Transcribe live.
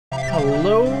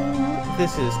Hello,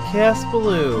 this is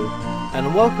Casbaloo,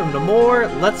 and welcome to more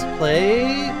Let's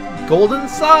Play Golden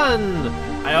Sun!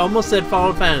 I almost said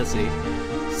Final Fantasy.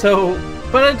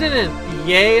 But I didn't.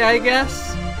 Yay, I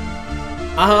guess?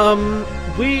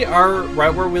 We are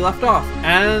right where we left off,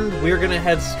 and we're gonna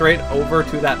head straight over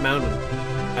to that mountain,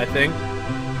 I think.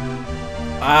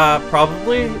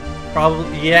 Probably,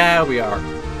 yeah, we are.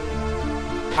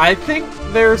 I think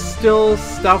there's still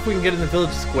stuff we can get in the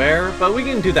village square, but we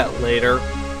can do that later.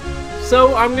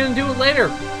 So I'm gonna do it later,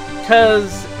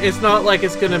 because it's not like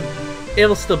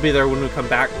it'll still be there when we come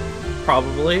back,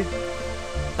 probably.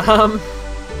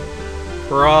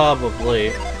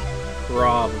 Probably.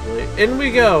 In we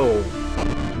go!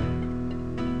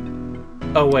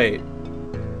 Oh wait.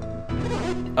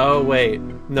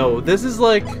 No, this is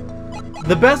like...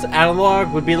 The best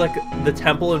analog would be like the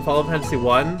temple in Final Fantasy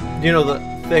 1. You know, the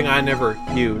thing I never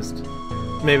used.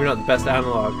 Maybe not the best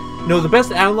analog. No, the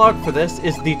best analog for this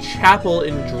is the chapel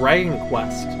in Dragon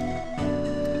Quest.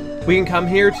 We can come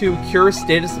here to cure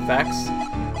status effects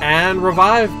and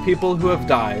revive people who have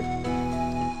died.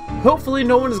 Hopefully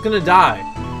no one is gonna die,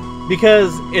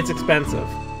 because it's expensive.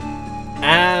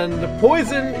 And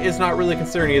poison is not really a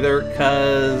concern either,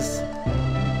 because...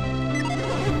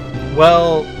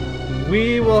 well...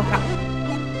 we will have...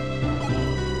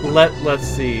 Let's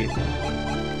see.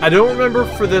 I don't remember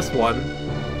for this one.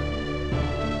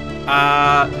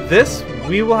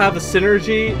 We will have a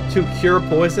synergy to cure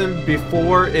poison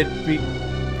before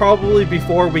probably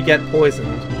before we get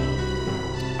poisoned.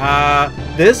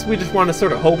 This we just want to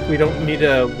sort of hope we don't need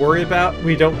to worry about,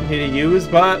 we don't need to use,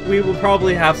 but we will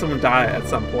probably have someone die at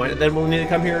some point, and then we'll need to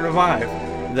come here and revive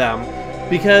them.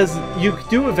 Because you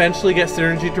do eventually get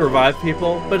synergy to revive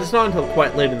people, but it's not until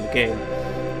quite late in the game.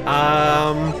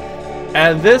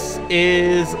 And this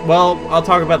is... well, I'll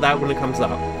talk about that when it comes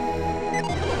up.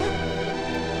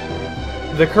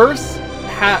 The curse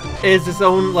is its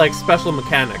own, like, special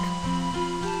mechanic.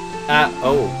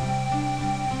 Oh.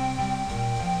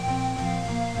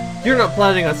 You're not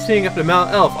planning on staying up to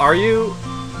Mount Elf, are you?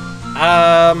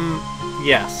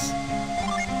 Yes.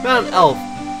 Mount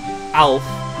Elf.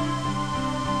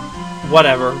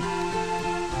 Whatever.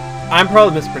 I'm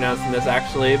probably mispronouncing this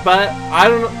actually, but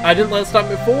I didn't let it stop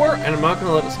me before, and I'm not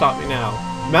gonna let it stop me now.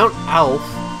 Mount Alf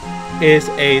is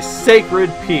a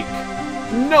sacred peak.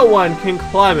 No one can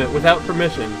climb it without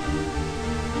permission.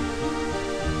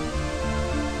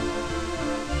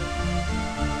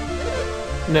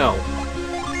 No.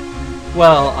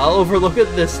 Well, I'll overlook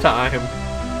it this time,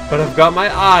 but I've got my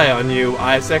eye on you,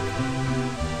 Isaac.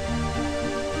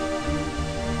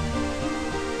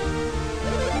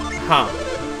 Huh.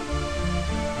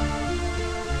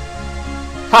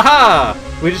 Haha!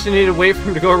 We just need to wait for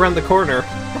him to go around the corner.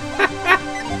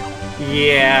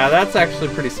 Yeah, that's actually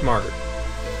pretty smart.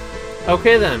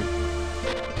 Okay then.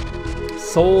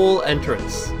 Sol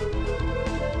entrance.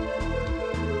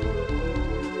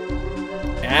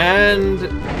 And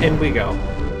in we go.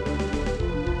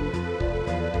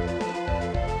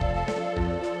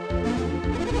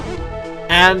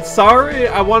 And sorry,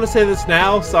 I want to say this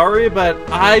now, sorry, but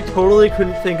I totally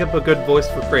couldn't think of a good voice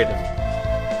for Kraden.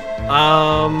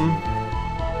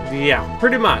 Yeah,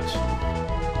 pretty much.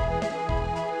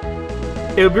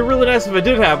 It would be really nice if I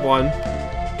did have one,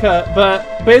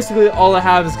 but basically all I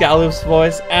have is Galuf's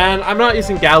voice, and I'm not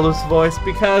using Galuf's voice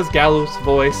because Galuf's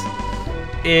voice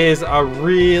is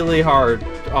really hard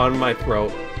on my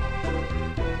throat.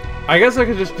 I guess I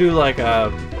could just do like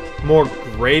a more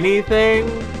grainy thing.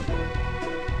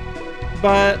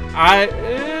 But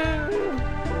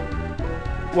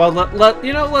well,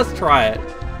 let's try it.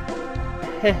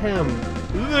 Ahem.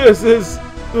 This is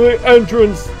the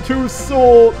entrance to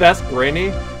Sol. That's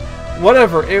grainy.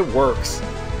 Whatever, it works.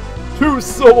 To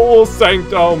Sol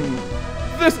Sanctum.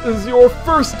 This is your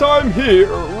first time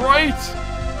here, right?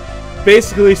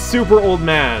 Basically, super old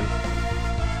man.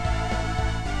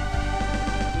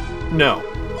 No.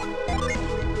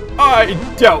 I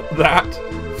doubt that.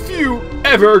 Few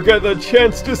ever get the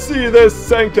chance to see this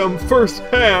sanctum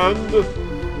firsthand.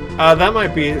 That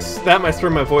might screw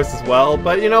my voice as well,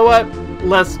 but you know what?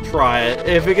 Let's try it.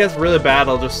 If it gets really bad,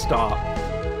 I'll just stop.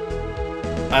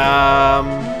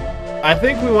 I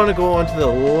think we want to go on to the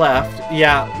left.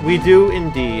 Yeah, we do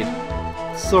indeed.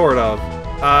 Sort of.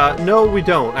 No, we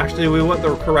don't. Actually, we went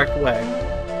the correct way.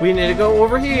 We need to go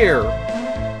over here.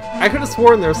 I could have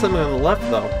sworn there was something on the left,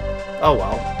 though. Oh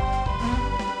well.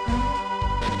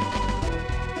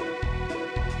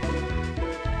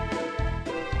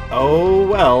 Oh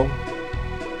well.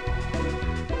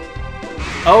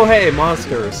 Oh hey,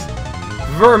 monsters.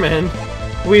 Vermin.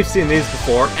 We've seen these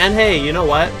before. And hey, you know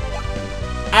what?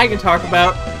 I can talk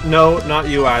about No, not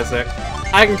you, Isaac.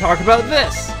 I can talk about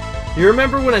this. You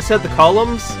remember when I said the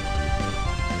columns?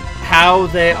 How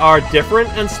they are different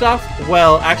and stuff?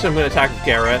 Well, actually I'm going to attack with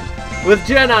Garrett. With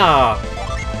Jenna!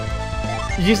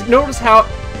 You notice how...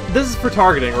 This is for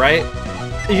targeting, right?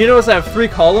 You notice I have 3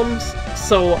 columns,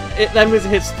 so that means it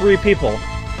hits 3 people.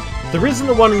 The reason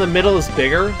the one in the middle is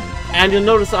bigger, and you'll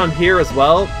notice on here as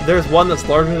well, there's one that's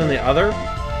larger than the other.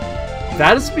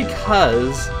 That is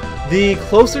because the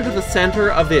closer to the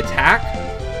center of the attack,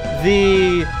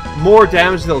 the more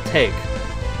damage they'll take.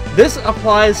 This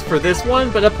applies for this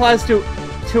one, but it applies to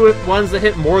ones that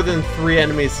hit more than 3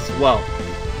 enemies as well.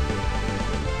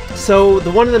 So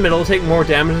the one in the middle will take more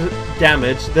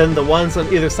damage than the ones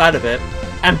on either side of it,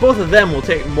 and both of them will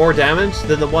take more damage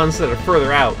than the ones that are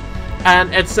further out,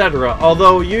 and etc.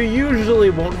 Although you usually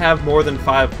won't have more than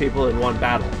 5 people in one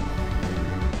battle.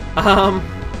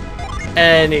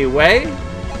 Anyway,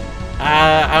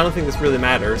 I don't think this really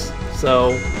matters.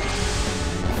 So,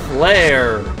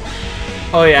 Flare.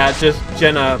 Oh yeah, just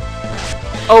Jenna.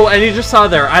 Oh, and you just saw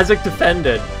there, Isaac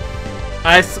defended.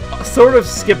 I sort of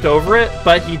skipped over it,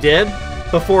 but he did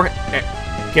before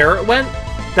Garrett went.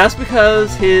 That's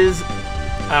because his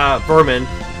vermin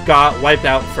got wiped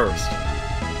out first.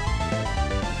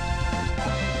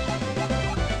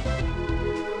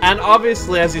 And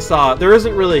obviously, as you saw, there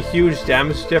isn't really a huge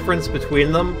damage difference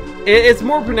between them. It's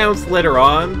more pronounced later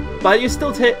on, but you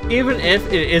still take, even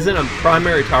if it isn't a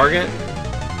primary target,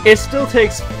 it still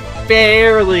takes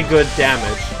fairly good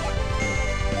damage.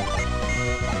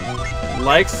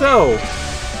 Like so.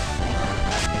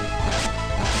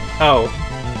 Oh.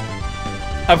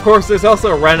 Of course, there's also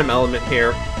a random element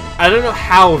here. I don't know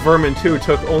how Vermin 2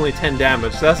 took only 10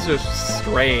 damage. That's just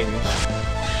strange.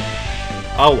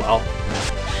 Oh well.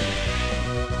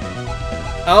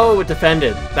 Oh, it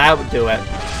defended. That would do it.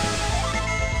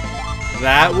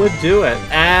 That would do it.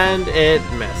 And it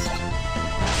missed.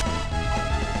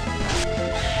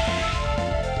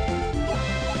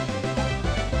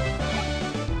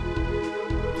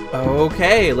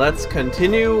 Okay, let's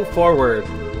continue forward.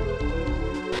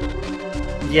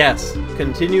 Yes,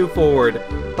 continue forward.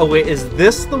 Oh wait, is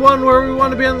this the one where we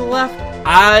want to be on the left?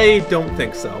 I don't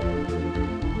think so.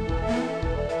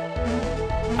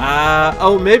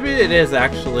 Oh, maybe it is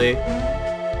actually.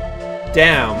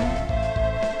 Damn.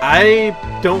 I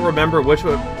don't remember which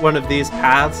one of these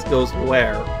paths goes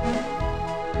where.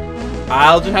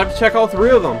 I'll just have to check all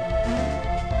 3 of them.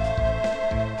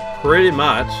 Pretty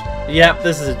much. Yep,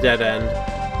 this is a dead end.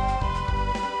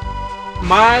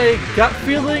 My gut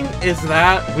feeling is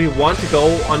that we want to go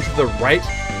onto the right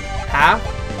path.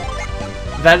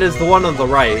 That is the one on the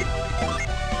right.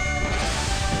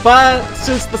 But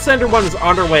since the center one is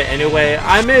on our way anyway,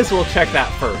 I may as well check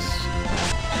that first.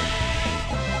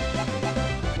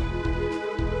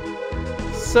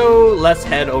 So let's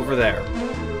head over there.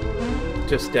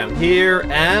 Just down here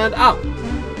and up.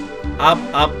 Up,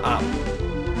 up, up.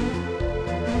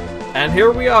 And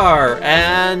here we are,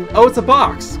 and oh, it's a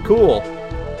box. Cool.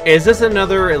 Is this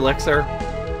another elixir?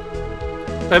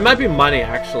 It might be money,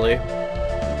 actually.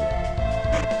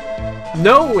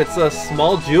 No, it's a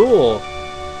small jewel.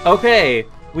 Okay,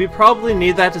 we probably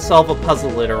need that to solve a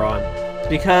puzzle later on,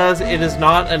 because it is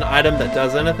not an item that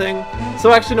does anything.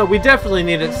 So actually, no, we definitely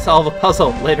need it to solve a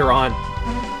puzzle later on.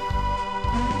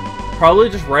 Probably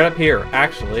just right up here,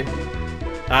 actually.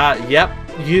 Yep.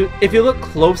 If you look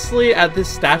closely at this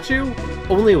statue,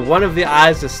 only one of the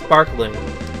eyes is sparkling.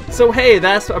 So hey,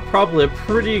 that's probably a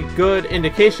pretty good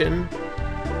indication.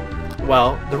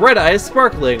 Well, the right eye is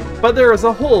sparkling, but there is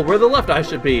a hole where the left eye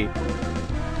should be.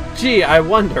 Gee, I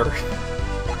wonder.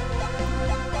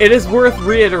 It is worth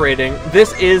reiterating,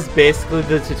 this is basically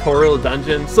the tutorial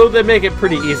dungeon, so they make it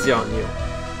pretty easy on you.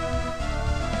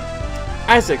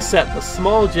 Isaac set the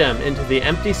small gem into the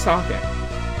empty socket.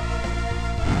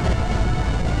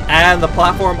 And the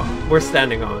platform we're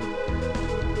standing on.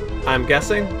 I'm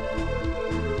guessing?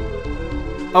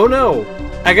 Oh no!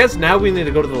 I guess now we need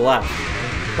to go to the left.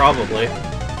 Probably.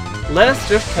 Let's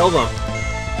just kill them.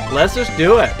 Let's just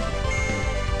do it.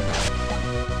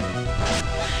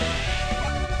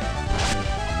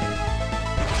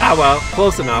 Ah well,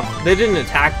 close enough. They didn't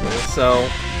attack me, so...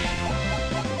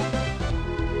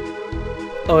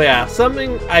 Oh yeah,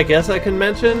 something I guess I can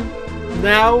mention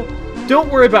now. Don't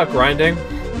worry about grinding.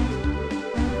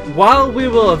 While we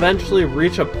will eventually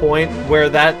reach a point where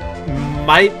that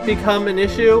might become an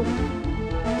issue,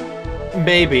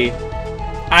 maybe.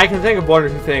 I can think of 1 or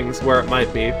 2 things where it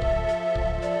might be.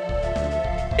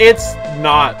 It's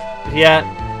not yet.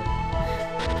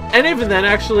 And even then,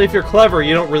 actually, if you're clever,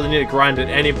 you don't really need to grind at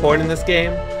any point in this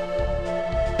game.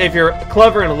 If you're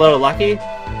clever and a little lucky.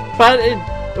 But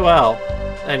Well,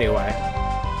 anyway.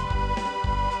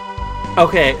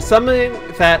 Okay, something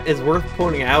that is worth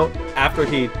pointing out after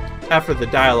the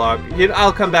dialogue.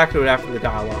 I'll come back to it after the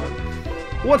dialogue.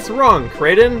 What's wrong,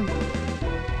 Kraden?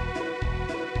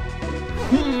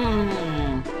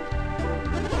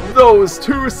 Those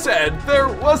two said there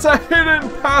was a hidden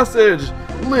passage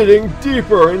leading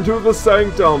deeper into the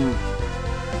sanctum.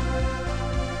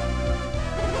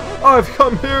 I've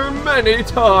come here many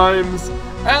times,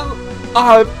 and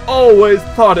I've always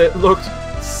thought it looked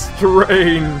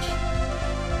strange.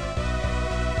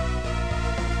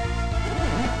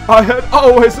 I had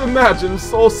always imagined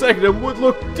Sol Sanctum would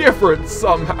look different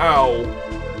somehow.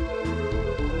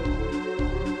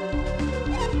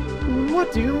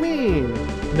 What do you mean?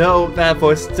 No, that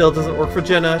voice still doesn't work for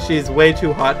Jenna. She's way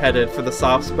too hot-headed for the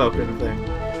soft-spoken thing.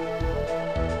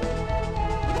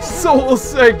 Sol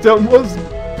Sanctum was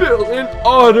built in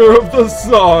honor of the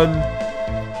sun.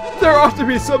 There ought to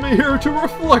be something here to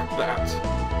reflect that.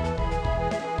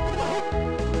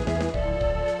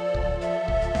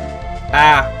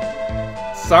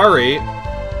 Sorry.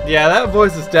 Yeah, that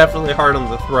voice is definitely hard on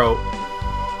the throat.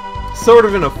 Sort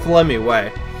of in a phlegmy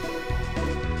way.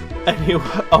 Anyway,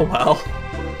 oh well.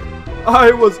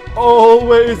 I was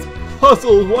always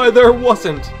puzzled why there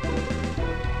wasn't.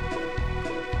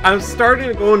 I'm starting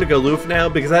to go into Galoof now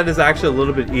because that is actually a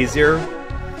little bit easier.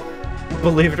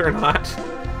 Believe it or not.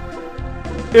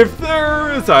 If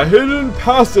there is a hidden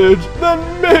passage,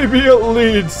 then maybe it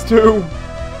leads to...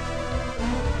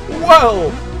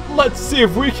 Well, let's see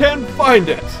if we can find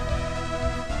it.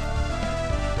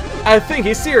 I think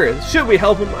he's serious. Should we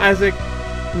help him, Isaac?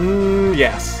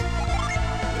 Yes.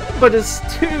 But it's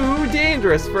too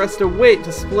dangerous for us to wait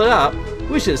to split up.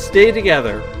 We should stay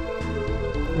together.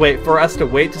 Wait, for us to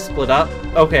wait to split up?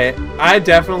 Okay, I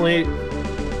definitely...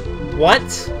 What?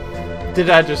 Did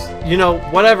I just... You know,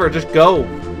 whatever, just go.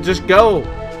 Just go.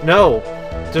 No.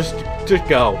 Just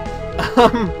go.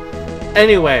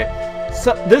 Anyway,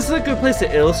 so this is a good place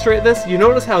to illustrate this. You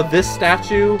notice how this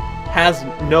statue has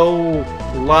no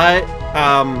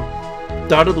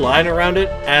dotted line around it,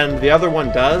 and the other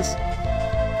one does?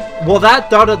 Well, that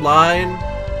dotted line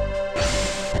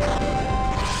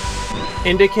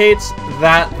indicates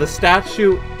that the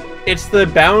statue, it's the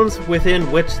bounds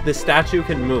within which the statue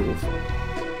can move.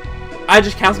 I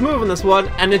just cast move on this one,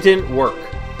 and it didn't work.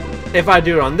 If I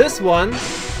do it on this one,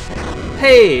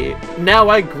 hey, now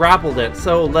I grappled it,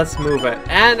 so let's move it.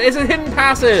 And it's a hidden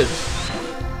passage!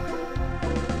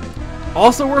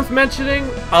 Also worth mentioning,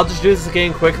 I'll just do this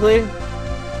again quickly.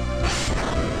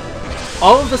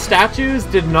 All of the statues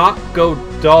did not go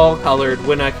dull-colored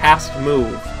when I cast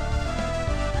move.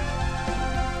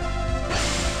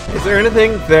 Is there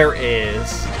anything? There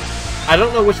is. I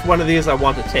don't know which one of these I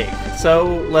want to take,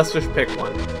 so let's just pick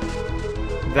one.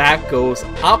 That goes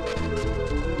up.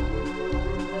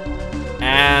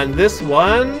 And this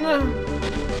one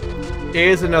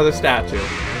is another statue.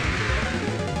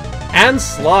 And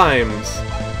slimes.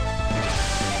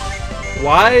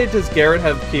 Why does Garrett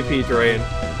have PP drain?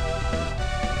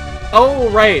 Oh,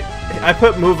 right. I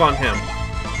put move on him.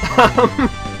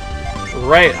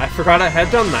 Right, I forgot I had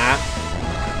done that.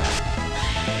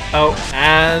 Oh,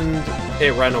 and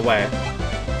it ran away.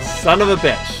 Son of a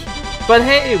bitch. But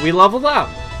hey, we leveled up.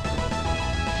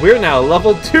 We're now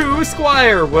level 2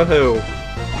 Squire, woohoo!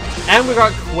 And we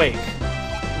got Quake,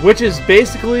 which is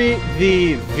basically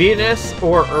the Venus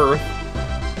or Earth,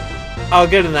 I'll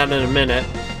get into that in a minute,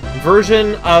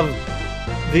 version of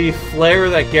the flare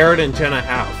that Garrett and Jenna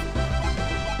have.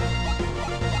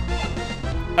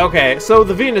 Okay, so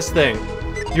the Venus thing.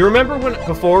 You remember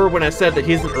before when I said that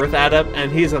he's an Earth adept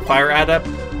and he's a Fire adept?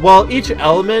 Well, each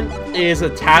element is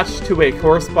attached to a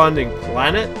corresponding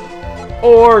planet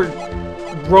or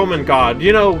Roman god.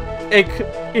 You know,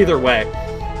 either way.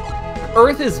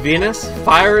 Earth is Venus,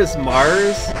 Fire is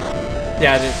Mars.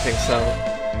 Yeah, I didn't think so.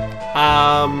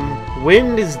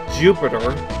 Wind is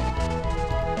Jupiter.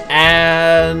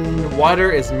 And water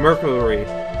is Mercury.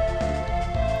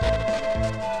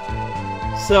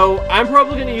 So I'm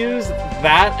probably going to use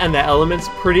that and the elements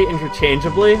pretty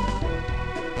interchangeably.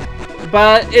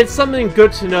 But it's something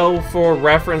good to know for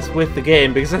reference with the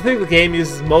game, because I think the game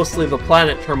uses mostly the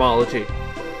planet terminology.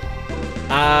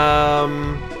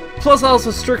 Plus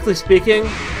also, strictly speaking,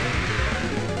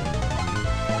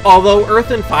 although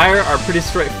Earth and Fire are pretty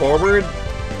straightforward,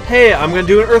 hey, I'm going to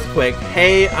do an earthquake.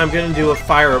 Hey, I'm going to do a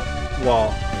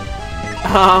firewall.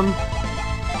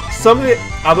 Some of the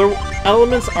other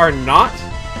elements are not.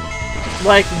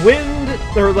 Like wind,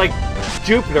 or like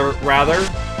Jupiter, rather.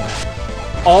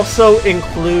 also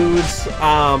includes,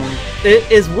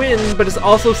 it is wind, but it's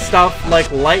also stuff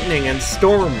like lightning and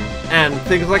storm and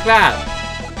things like that.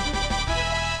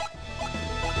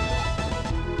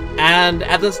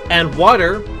 And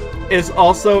water is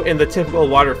also in the typical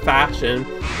water fashion.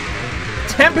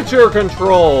 Temperature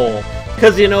control,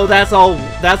 because you know that's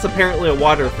apparently a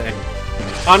water thing.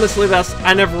 Honestly,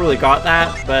 I never really got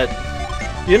that, but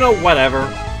you know, whatever.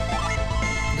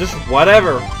 Just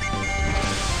whatever.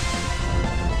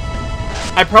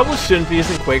 I probably shouldn't be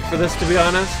using Quake for this, to be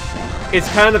honest. It's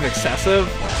kind of excessive.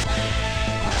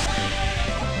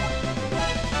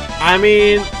 I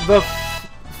mean, the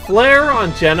flare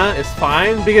on Jenna is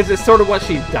fine, because it's sort of what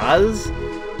she does.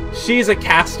 She's a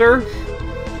caster,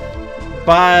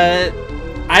 but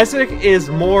Isaac is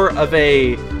more of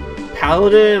a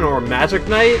paladin or magic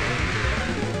knight.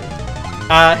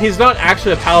 He's not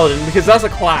actually a paladin, because that's a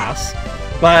class,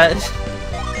 but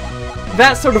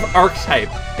that sort of archetype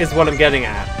is what I'm getting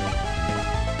at.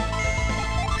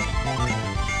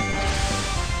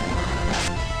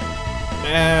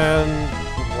 And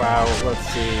wow, let's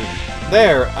see.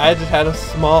 There, I just had a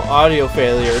small audio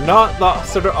failure. Not the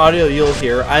sort of audio you'll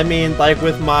hear. I mean, like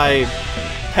with my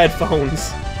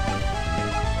headphones.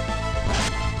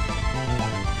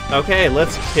 Okay,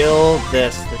 let's kill the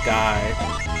guy.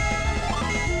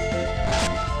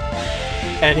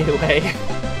 Anyway,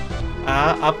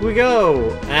 up we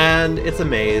go, and it's a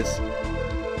maze.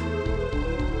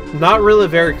 Not really a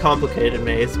very complicated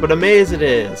maze, but a maze it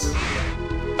is.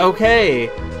 Okay,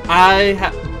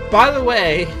 by the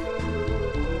way,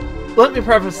 let me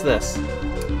preface this.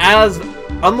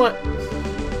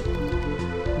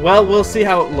 Well, we'll see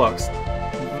how it looks.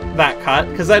 That cut,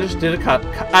 because I just did a cut.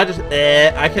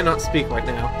 I cannot speak right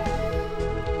now.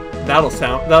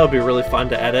 That'll be really fun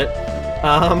to edit.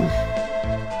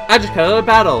 I just cut out a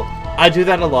battle. I do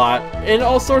that a lot in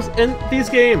all sorts in these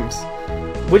games,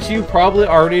 which you probably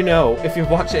already know if you've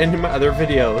watched any of my other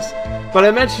videos. But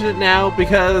I mention it now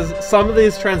because some of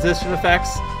these transition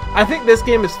effects, I think this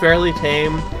game is fairly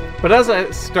tame, but as I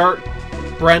start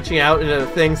branching out into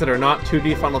things that are not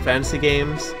 2D Final Fantasy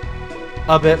games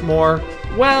a bit more,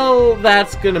 well,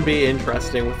 that's gonna be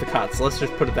interesting with the cuts. Let's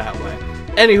just put it that way.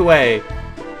 Anyway,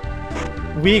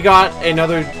 we got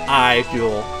another eye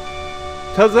jewel.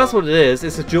 Because that's what it is.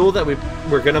 It's a jewel that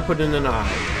we're gonna put in an eye.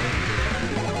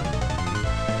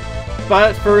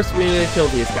 But first, we need to kill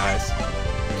these guys.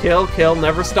 Kill, kill,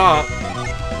 never stop.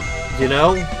 You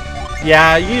know?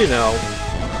 Yeah, you know.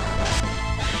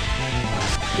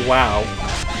 Wow.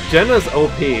 Jenna's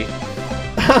OP.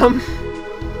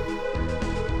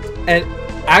 And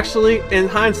actually, in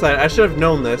hindsight, I should have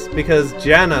known this, because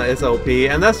Jenna is OP,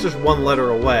 and that's just one letter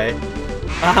away.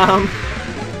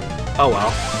 Oh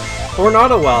well. Or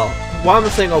not a well. Why am I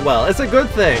saying oh well? It's a good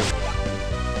thing.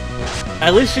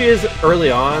 At least she is early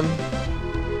on.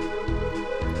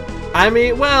 I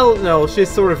mean, well, no, she's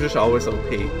sort of just always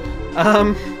OP.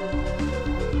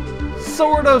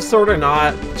 Sort of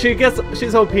not.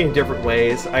 She's OP in different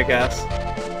ways, I guess,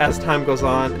 as time goes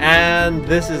on. And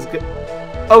this is good.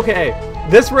 Okay,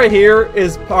 this right here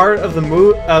is part of the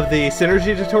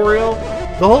synergy tutorial.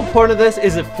 The whole point of this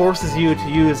is it forces you to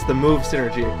use the move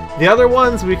synergy. The other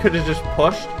ones we could have just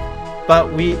pushed,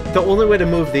 but the only way to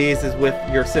move these is with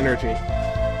your synergy.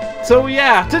 So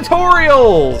yeah,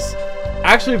 tutorials!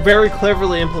 Actually very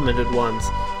cleverly implemented ones,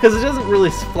 because it doesn't really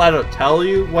flat out tell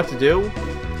you what to do.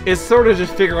 It's sort of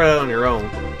just figure it out on your own,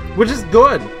 which is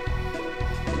good.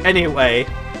 Anyway.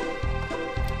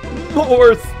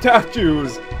 More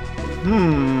statues!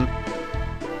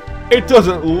 It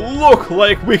doesn't look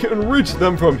like we can reach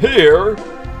them from here.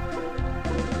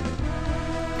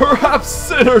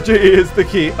 Perhaps synergy is the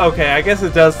key. Okay, I guess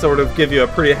it does sort of give you a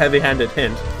pretty heavy-handed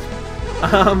hint.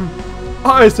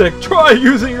 Isaac, try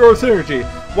using your synergy.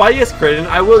 Why yes, Kraden,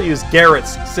 I will use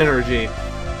Garrett's synergy.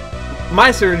 My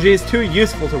synergy is too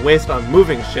useful to waste on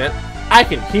moving shit. I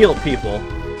can heal people.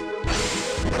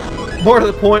 More to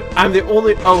the point, I'm the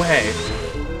only... Oh, hey.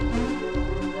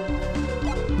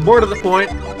 More to the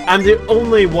point, I'm the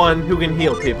only one who can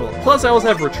heal people. Plus, I also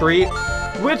have Retreat,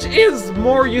 which is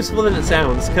more useful than it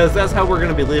sounds, because that's how we're going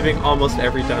to be leaving almost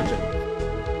every dungeon.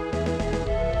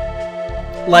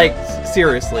 Like,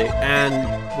 seriously. And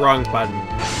wrong button.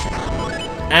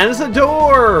 And it's a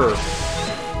door!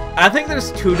 I think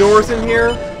there's 2 doors in here.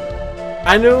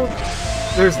 I know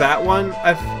there's that one.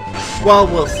 Well,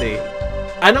 we'll see.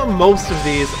 I know most of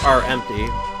these are empty,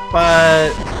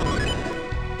 but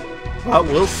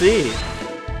we'll see.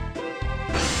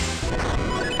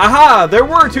 Aha! There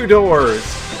were 2 doors!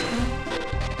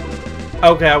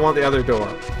 Okay, I want the other door.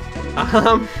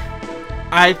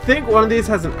 I think one of these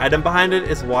has an item behind it,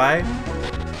 is why.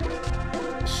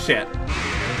 shit.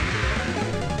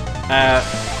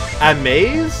 A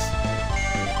maze?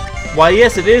 Why,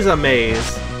 yes, it is a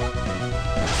maze.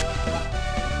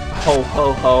 Ho,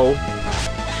 ho, ho.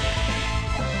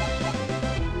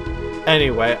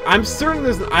 Anyway, I'm certain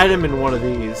there's an item in one of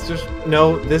these.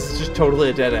 No, this is just totally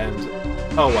a dead end.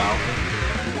 Oh, wow.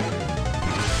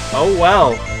 Oh,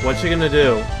 well. What you gonna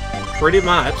do? Pretty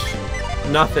much.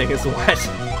 Nothing is wet.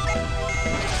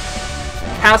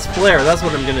 Cast Flare, that's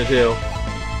what I'm gonna do.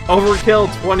 Overkill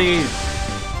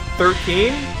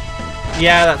 2013?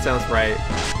 Yeah, that sounds right.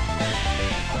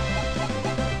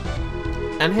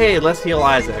 And hey, let's heal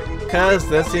Isaac, cause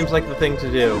that seems like the thing to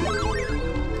do.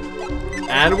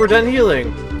 And we're done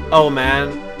healing. Oh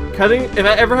man, if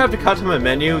I ever have to cut to my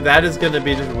menu, that is gonna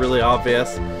be just really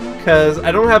obvious, cause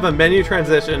I don't have a menu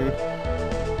transition.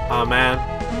 Oh man,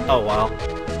 oh well.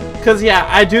 Cause yeah,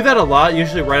 I do that a lot,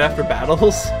 usually right after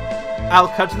battles. I'll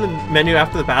cut to the menu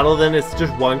after the battle, then it's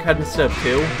just one cut instead of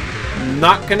two.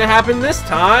 Not gonna happen this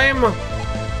time!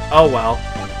 Oh well.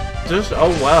 Just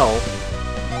oh well.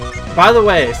 By the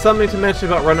way, something to mention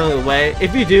about running away.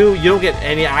 If you do, you don't get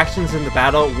any actions in the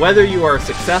battle, whether you are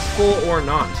successful or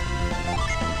not.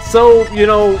 So, you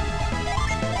know,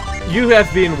 you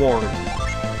have been warned.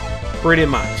 Pretty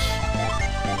much.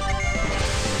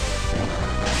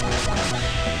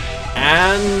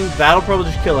 And that'll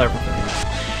probably just kill everything.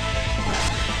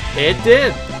 It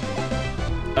did!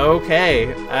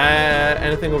 Okay,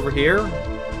 anything over here?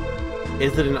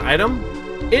 Is it an item?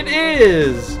 It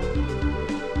is!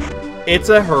 It's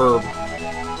a herb.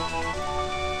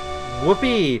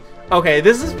 Whoopee! Okay,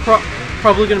 this is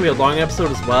probably going to be a long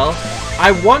episode as well.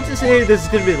 I want to say this is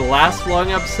going to be the last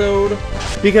long episode,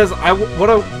 because I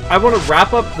want to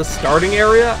wrap up the starting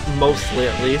area, mostly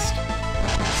at least.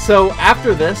 So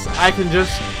after this, I can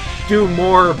just do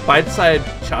more bite-sized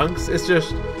chunks. It's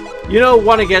just, you know,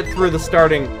 want to get through the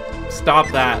stop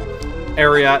that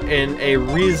area in a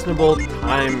reasonable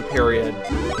time period.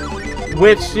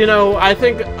 Which, you know, I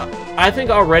think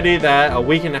already that a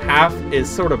week and a half is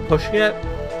sort of pushing it.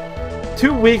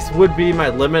 2 weeks would be my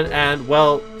limit, and,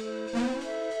 well,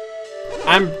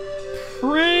 I'm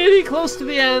pretty close to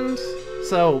the end.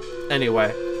 So,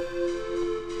 anyway.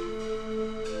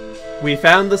 We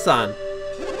found the sun.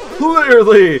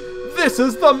 Clearly, this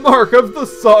is the mark of the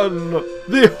sun,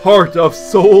 the heart of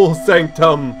Sol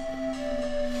Sanctum.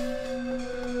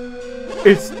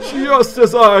 It's just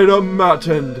as I'd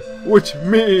imagined, which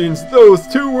means those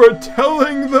two were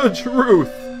telling the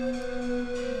truth.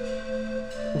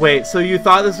 Wait, so you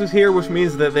thought this was here, which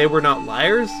means that they were not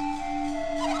liars?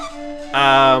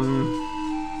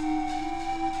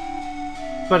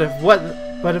 But if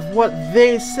what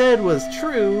they said was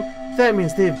true, that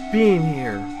means they've been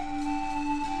here.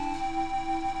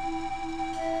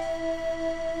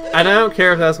 And I don't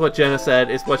care if that's what Jenna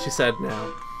said, it's what she said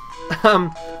now.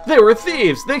 They were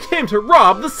thieves! They came to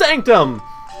rob the sanctum!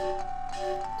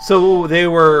 So they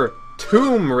were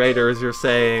tomb raiders, you're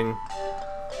saying.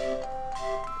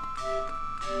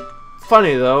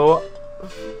 Funny though.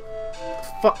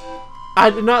 I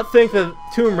did not think that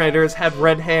tomb raiders had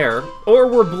red hair, or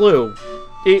were blue.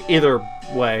 Either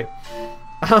way.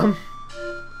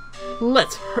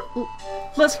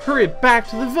 Let's hurry back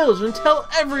to the village and tell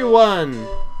everyone!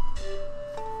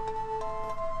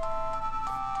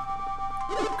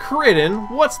 Kraden,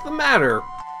 what's the matter?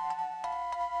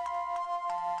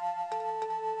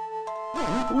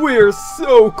 We're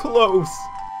so close!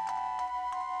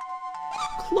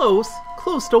 Close?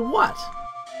 Close to what?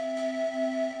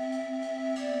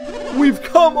 We've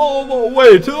come all the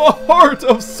way to the heart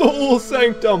of Sol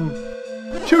Sanctum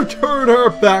to turn our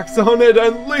backs on it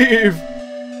and leave!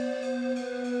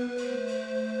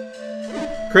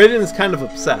 Kraden is kind of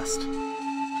obsessed.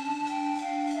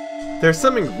 There's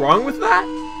something wrong with that?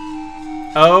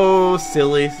 Oh,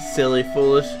 silly, silly,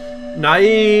 foolish,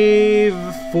 naive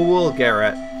fool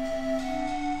Garrett.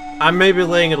 I'm maybe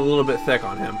laying it a little bit thick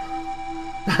on him.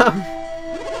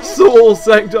 Sol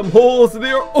Sanctum holds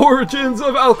the origins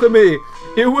of alchemy.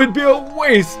 It would be a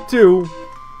waste to...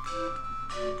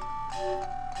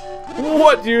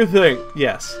 What do you think?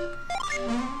 Yes.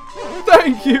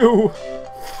 Thank you!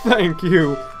 Thank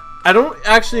you. I don't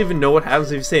actually even know what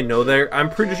happens if you say no there. I'm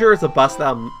pretty sure it's a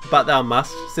but thou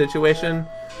must situation.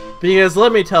 Because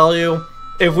let me tell you,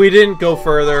 if we didn't go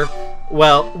further,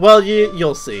 well,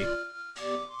 you'll see.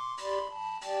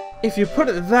 If you put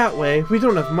it that way, we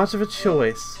don't have much of a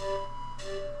choice.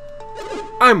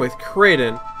 I'm with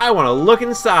Kraden. I want to look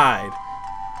inside.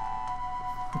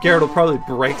 Garrett will probably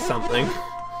break something.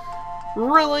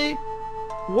 Really?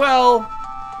 Well,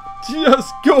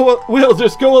 we'll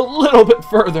just go a little bit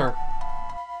further.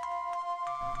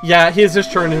 Yeah, he's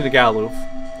just turned into Galoof.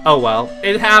 Oh well,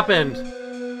 it happened.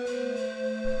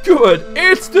 Good,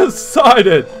 it's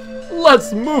decided.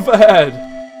 Let's move ahead.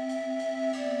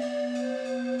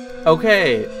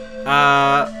 Okay,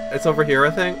 it's over here, I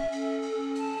think.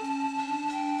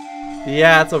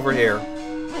 Yeah, it's over here.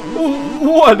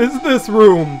 What is this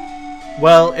room?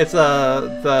 Well, it's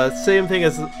the same thing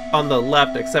as on the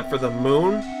left, except for the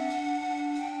moon.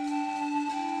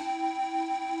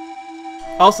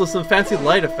 Also, some fancy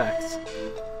light effects.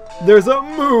 There's a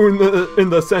moon in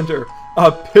the center.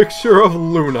 A picture of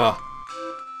Luna.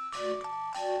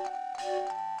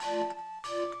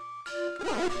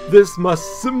 This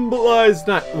must symbolize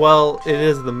Not well, it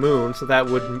is the moon, so that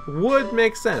would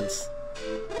make sense.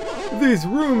 these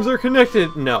rooms are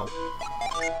connected. No.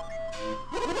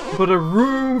 But a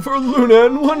room for Luna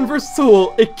and one for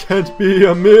Sol. It can't be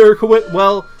a mere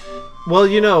coincidence. Well,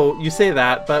 you know, you say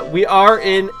that, but we are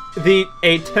in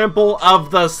a temple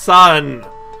of the sun.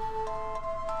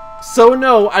 So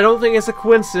no, I don't think it's a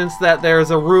coincidence that there's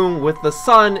a room with the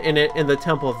sun in it in the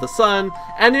temple of the sun.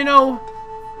 And you know,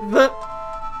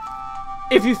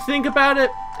 if you think about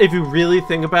it, if you really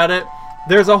think about it,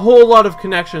 there's a whole lot of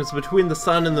connections between the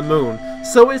sun and the moon.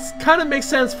 So it kind of makes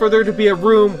sense for there to be a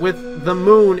room with the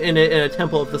moon in it in a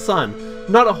temple of the sun.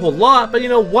 Not a whole lot, but you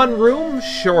know, one room?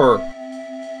 Sure.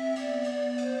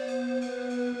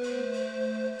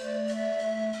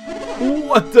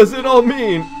 What does it all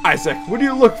mean? Isaac, would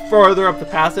you look farther up the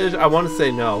passage? I want to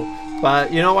say no,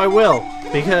 but you know I will,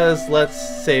 because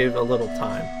let's save a little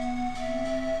time.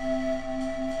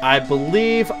 I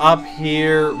believe up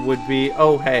here would be,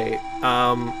 oh hey,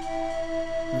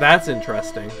 that's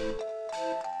interesting.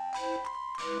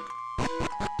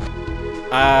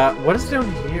 What is down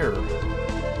here?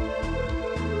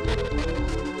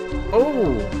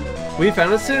 Oh, we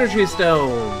found a synergy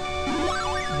stone.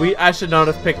 I should not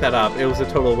have picked that up. It was a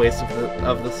total waste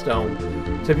of the stone,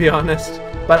 to be honest.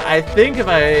 But I think if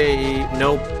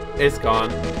nope, it's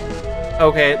gone.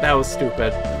 Okay, that was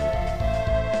stupid.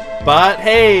 But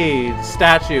hey,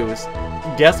 statues.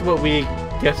 Guess what we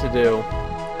get to do?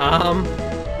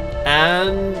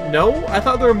 And no, I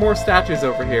thought there were more statues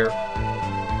over here.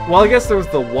 Well, I guess there was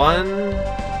the one,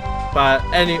 but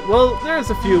well,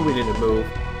 there's a few we need to move.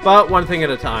 But one thing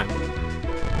at a time.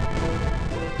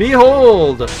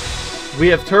 Behold! We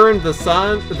have turned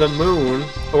the moon,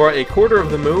 or a quarter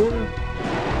of the moon,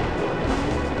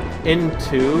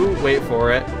 into, wait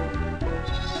for it,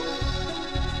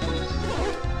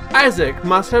 Isaac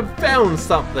must have found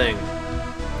something!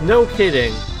 No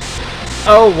kidding.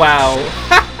 Oh wow.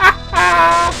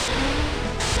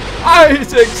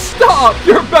 Isaac, stop!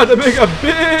 You're about to make a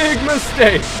big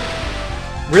mistake!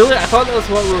 Really? I thought that was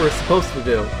what we were supposed to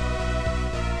do.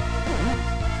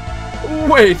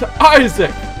 Wait,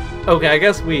 Isaac! Okay, I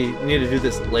guess we need to do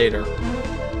this later.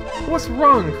 What's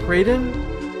wrong, Kraden?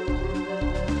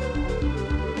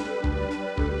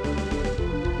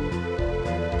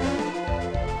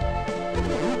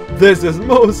 This is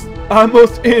most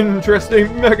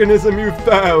interesting mechanism you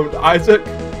found, Isaac.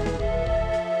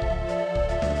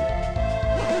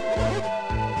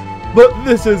 But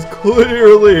this is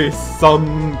clearly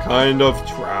some kind of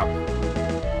trap.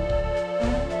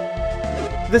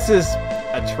 This is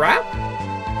a trap?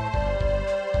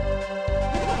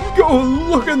 Go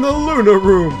look in the Luna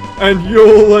room, and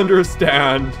you'll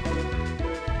understand.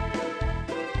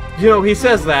 You know, he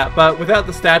says that, but without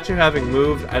the statue having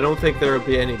moved, I don't think there would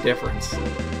be any difference.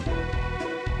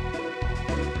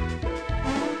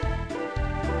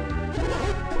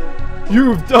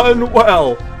 You've done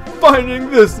well. Finding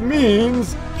this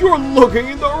means you're looking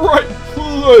in the right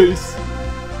place.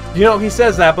 You know, he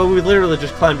says that, but we literally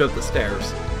just climbed up the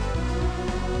stairs.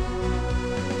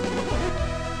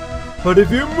 But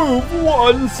if you move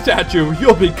one statue,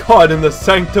 you'll be caught in the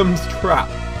Sanctum's trap.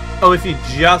 Oh, if you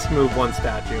just move one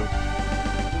statue.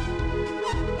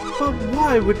 But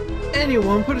why would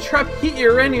anyone put a trap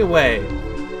here anyway?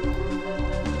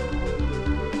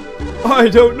 I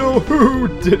don't know who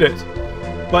did it,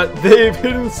 but they've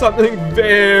hidden something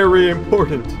very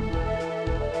important.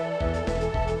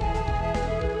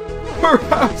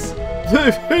 Perhaps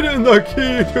they've hidden the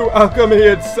key to alchemy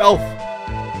itself.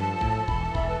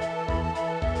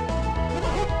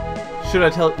 Should I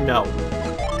tell? No.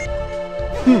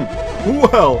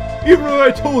 Well, even if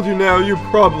I told you now, you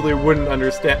probably wouldn't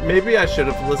understand. Maybe I should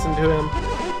have listened to him.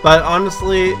 But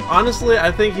honestly,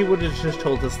 I think he would have just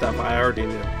told us stuff I already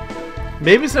knew.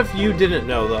 Maybe stuff you didn't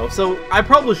know, though. So I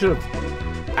probably should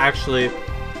have actually...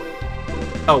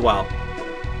 Oh, well.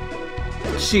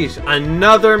 Sheesh,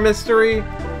 another mystery?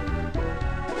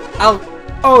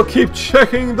 I'll keep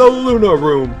checking the Luna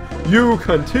room. You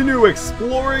continue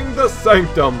exploring the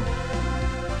sanctum.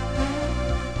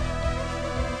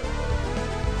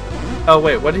 Oh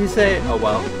wait, what did he say? Oh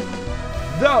well.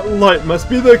 That light must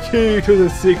be the key to the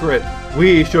secret.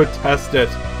 We should test it.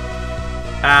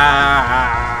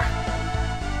 Ah,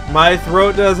 my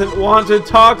throat doesn't want to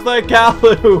talk like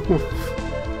Galu.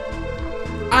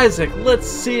 Isaac, let's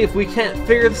see if we can't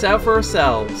figure this out for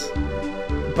ourselves.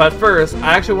 But first,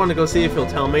 I actually want to go see if he'll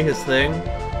tell me his thing.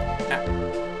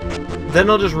 Then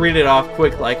I'll just read it off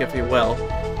quick, like, if he will.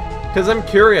 Because I'm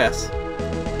curious.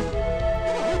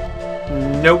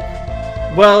 Nope.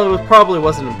 Well, it probably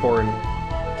wasn't important.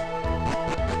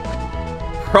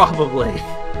 Probably.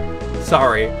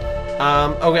 Sorry.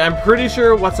 Okay, I'm pretty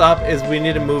sure what's up is we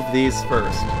need to move these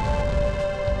first.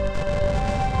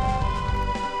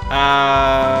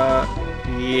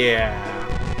 Yeah.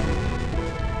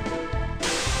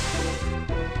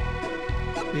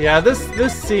 Yeah,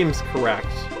 this seems correct.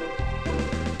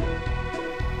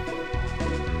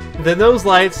 Then those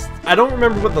lights, I don't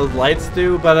remember what those lights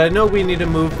do, but I know we need to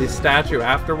move the statue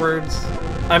afterwards.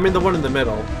 I mean the one in the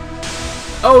middle.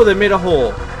 Oh, they made a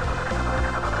hole.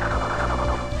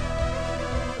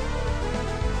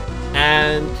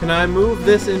 And can I move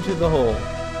this into the hole?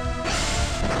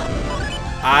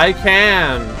 I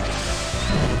can!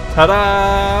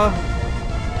 Ta-da!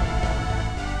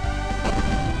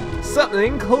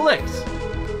 Something clicked!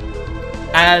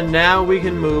 And now we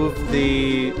can move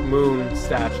the moon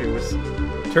statues,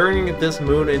 turning this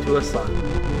moon into a sun.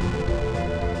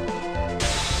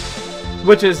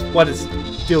 Which is what it's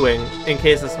doing, in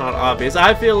case it's not obvious.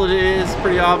 I feel it is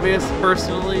pretty obvious,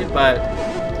 personally, but...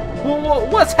 Well,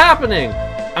 what's happening?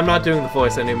 I'm not doing the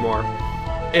voice anymore.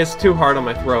 It's too hard on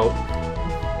my throat.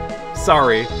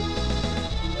 Sorry.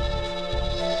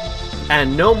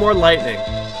 And no more lightning.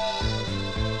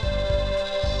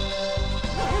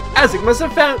 Isaac must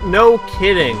have found... No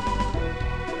kidding.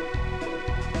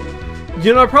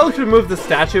 You know, I probably could have moved the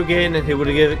statue again and he would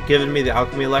have given me the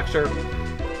alchemy lecture.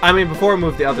 I mean, before I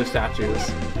moved the other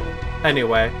statues.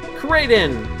 Anyway,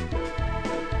 Kraden!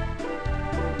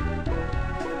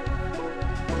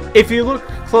 If you look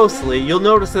closely, you'll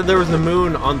notice that there was a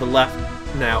moon on the left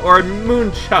now. Or a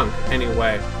moon chunk,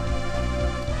 anyway.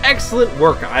 Excellent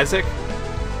work, Isaac.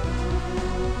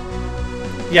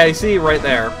 Yeah, you see right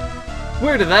there.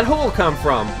 Where did that hole come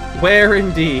from? Where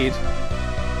indeed?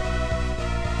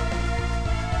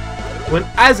 When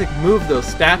Isaac moved those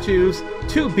statues,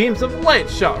 two beams of light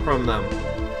shot from them.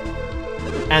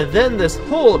 And then this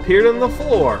hole appeared on the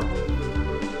floor.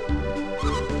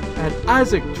 And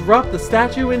Isaac dropped the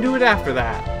statue into it after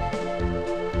that.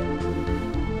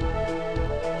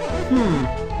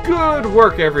 Good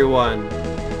work, everyone.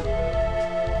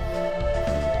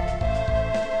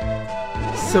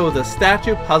 So the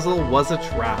statue puzzle was a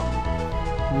trap.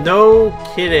 No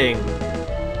kidding.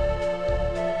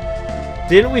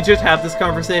 Didn't we just have this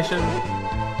conversation?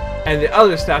 And the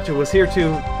other statue was here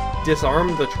to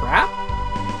disarm the trap?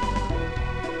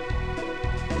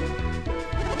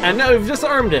 And now we've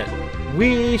disarmed it.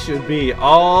 We should be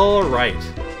all right.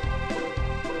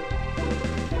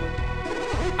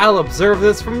 I'll observe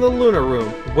this from the Lunar Room,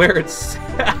 where it's...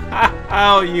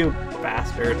 Oh, you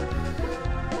bastard.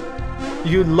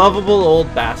 You lovable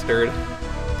old bastard.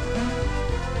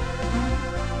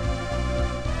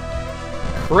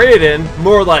 Kraden?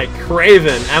 More like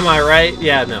Craven, am I right?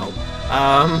 Yeah, no.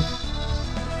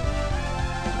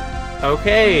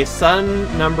 Okay,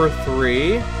 sun number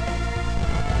 3.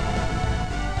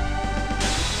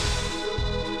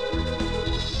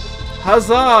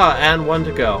 Huzzah! And 1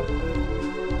 to go.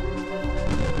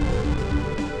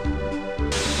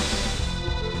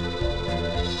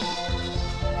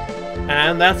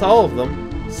 And that's all of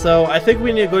them. So I think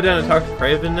we need to go down and talk to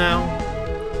Kraden now.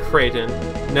 Kraden.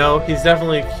 No, he's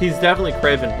definitely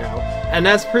Kraden now. And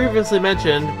as previously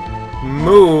mentioned,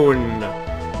 Moon.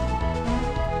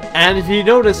 And if you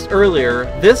noticed earlier,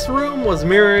 this room was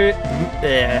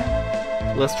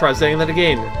let's try saying that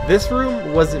again. This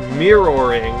room was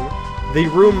mirroring the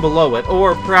room below it,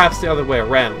 or perhaps the other way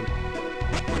around.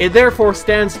 It therefore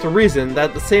stands to reason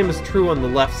that the same is true on the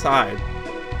left side.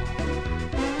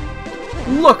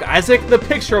 Look, Isaac, the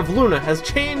picture of Luna has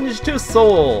changed to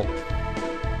Sol.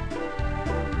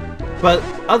 But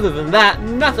other than that,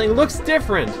 nothing looks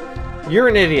different. You're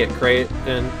an idiot,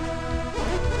 Kraden.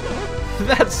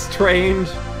 That's strange.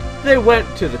 They went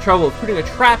to the trouble of putting a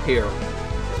trap here.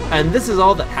 And this is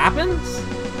all that happens?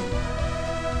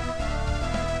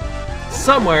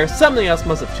 Somewhere, something else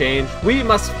must have changed. We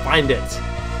must find it.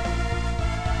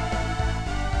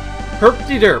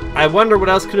 Herp-de-derp, I wonder what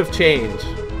else could have changed.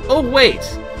 Oh, wait!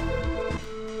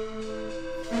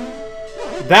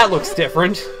 That looks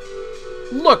different.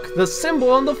 Look, the symbol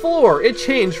on the floor. It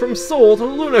changed from Sol to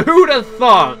Luna. Who'd have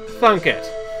thunk it?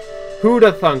 Who'd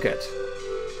have thunk it?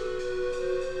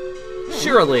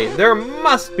 Surely, there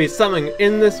must be something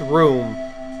in this room.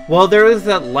 Well, there is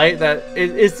that light that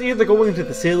it's either going to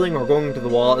the ceiling or going to the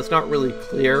wall. It's not really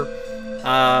clear.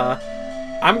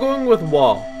 I'm going with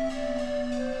wall.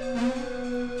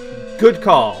 Good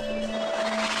call.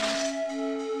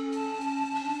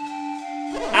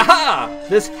 Aha!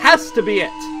 This has to be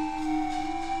it.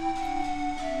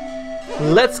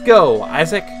 Let's go,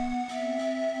 Isaac.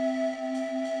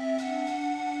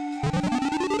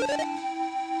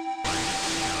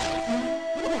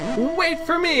 Wait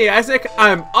for me, Isaac!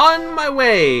 I'm on my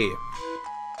way!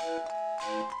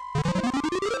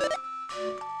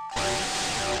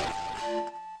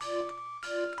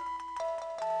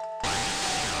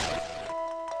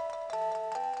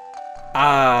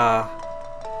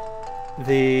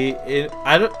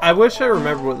 I wish I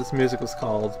remembered what this music was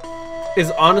called.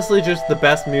 It's honestly just the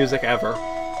best music ever.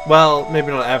 Well, maybe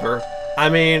not ever. I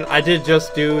mean, I did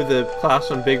just do the class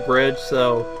on Big Bridge,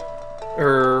 so...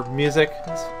 music.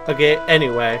 Okay,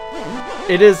 anyway.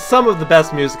 It is some of the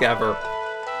best music ever.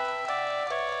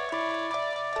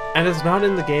 And it's not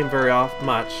in the game very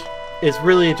much. It's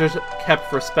really just kept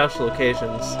for special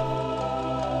occasions.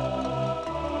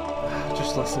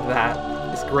 Just listen to that.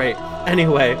 It's great.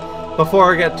 Anyway,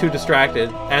 before I get too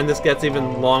distracted, and this gets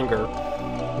even longer,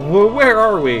 where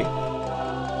are we?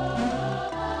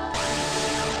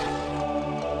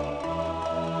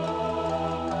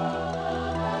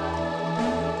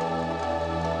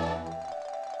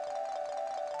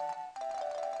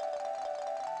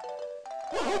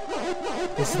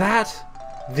 Is that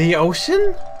the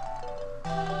ocean?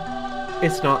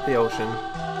 It's not the ocean.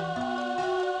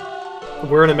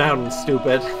 We're in a mountain,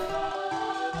 stupid.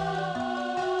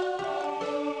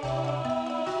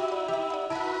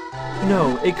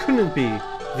 No, it couldn't be.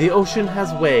 The ocean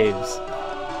has waves.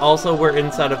 Also, we're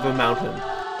inside of a mountain.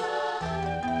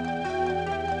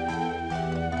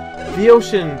 The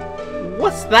ocean...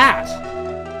 What's that?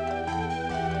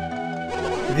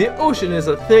 The ocean is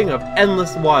a thing of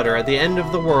endless water at the end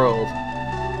of the world.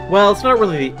 Well, it's not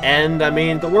really the end. I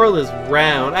mean, the world is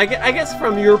round. I guess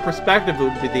from your perspective it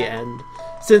would be the end,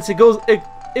 since it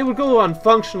would go on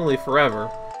functionally forever.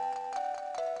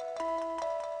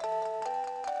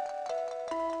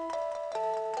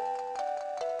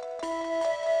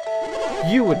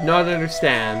 You would not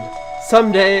understand.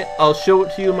 Someday, I'll show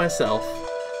it to you myself.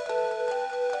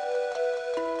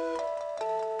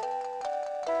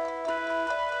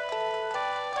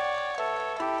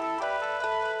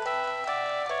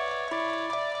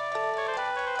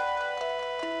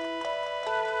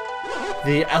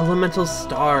 The elemental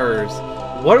stars.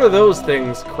 What are those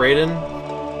things, Kraden?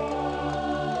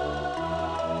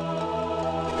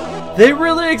 They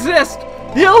really exist!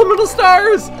 The elemental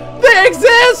stars! They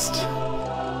exist!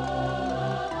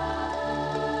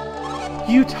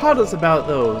 You taught us about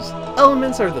those.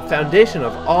 Elements are the foundation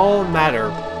of all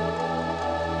matter.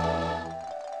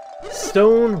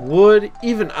 Stone, wood,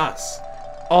 even us.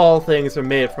 All things are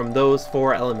made from those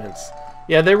four elements.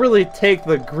 Yeah, they really take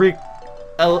the Greek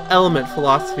element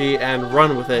philosophy and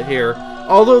run with it here.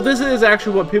 Although this is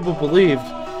actually what people believed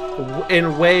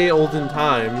in way olden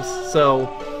times, so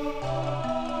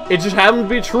it just happened to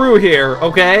be true here,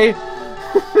 okay?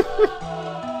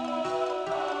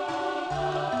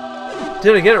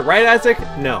 Did I get it right, Isaac?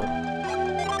 No.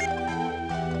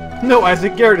 No,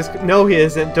 Isaac, Garrett is... No, he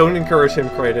isn't. Don't encourage him,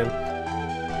 Kraden.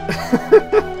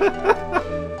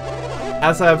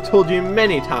 As I have told you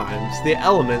many times, the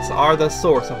elements are the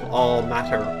source of all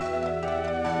matter.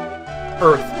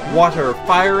 Earth, water,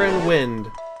 fire, and wind.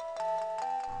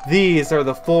 These are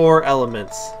the four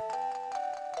elements.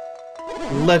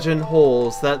 Legend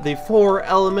holds that the four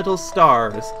elemental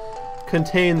stars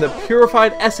contain the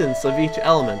purified essence of each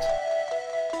element.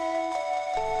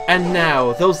 And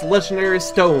now, those legendary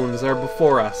stones are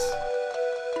before us.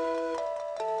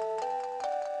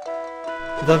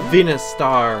 The Venus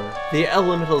star, the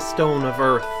elemental stone of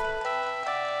Earth.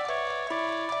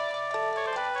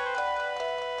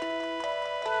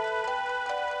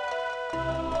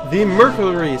 The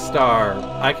Mercury star.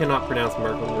 I cannot pronounce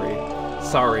Mercury.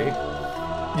 Sorry.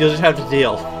 You'll just have to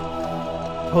deal.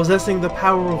 Possessing the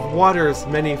power of water's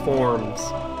many forms.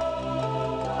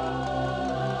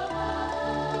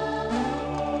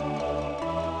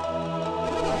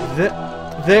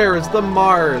 There's the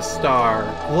Mars star,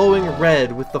 glowing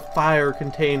red with the fire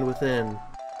contained within.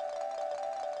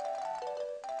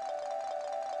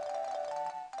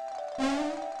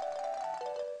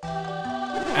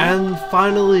 And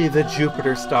finally the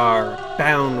Jupiter star,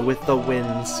 bound with the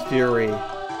wind's fury.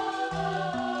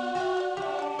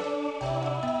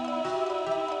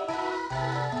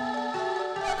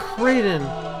 Kraden,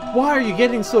 why are you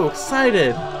getting so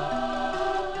excited?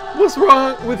 What's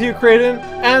wrong with you, Kraden?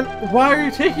 And why are you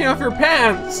taking off your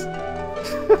pants?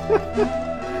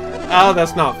 Oh,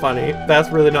 that's not funny. That's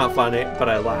really not funny, but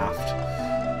I laughed.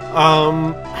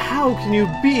 How can you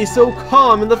be so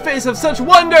calm in the face of such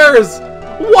wonders?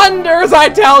 Wonders, I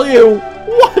tell you!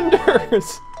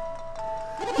 Wonders!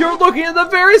 You're looking at the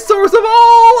very source of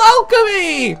all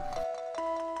alchemy!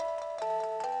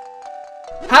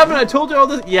 Haven't I told you all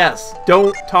this? Yes,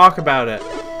 don't talk about it.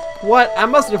 What? I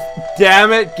must have...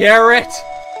 Damn it, Garrett!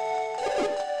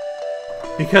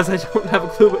 Because I don't have a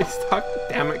clue what he's talking...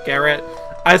 Damn it, Garrett.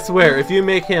 I swear, if you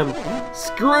make him...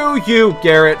 Screw you,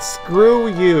 Garrett! Screw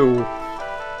you!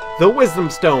 The Wisdom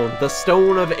Stone, the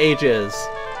Stone of Ages.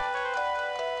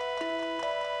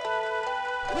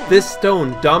 This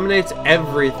stone dominates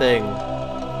everything.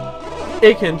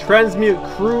 It can transmute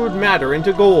crude matter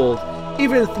into gold,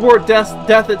 even thwart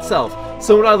death itself.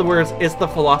 So in other words, it's the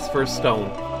Philosopher's Stone.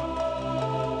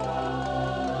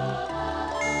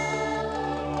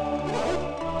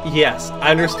 Yes,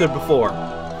 I understood before.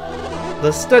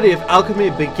 The study of alchemy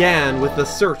began with the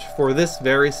search for this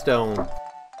very stone.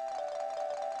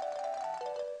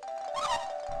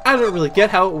 I don't really get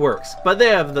how it works, but they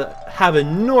have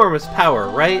enormous power,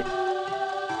 right?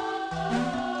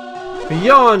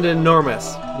 Beyond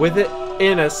enormous. With it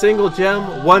in a single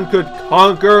gem, one could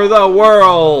conquer the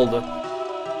world!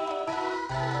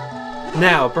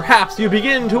 Now, perhaps you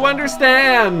begin to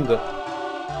understand!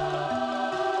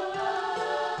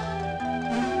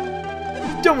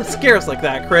 Don't scare us like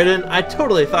that, Kraden. I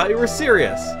totally thought you were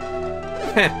serious.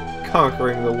 Heh,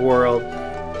 conquering the world.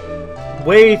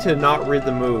 Way to not read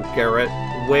the mood, Garrett.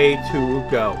 Way to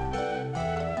go.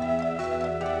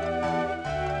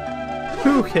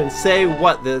 Who can say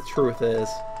what the truth is?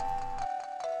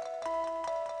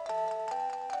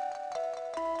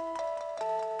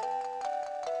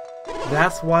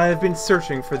 That's why I've been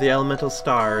searching for the elemental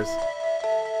stars.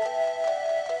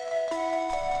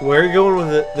 Where are you going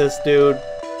with this, dude?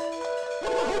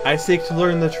 I seek to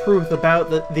learn the truth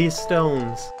about these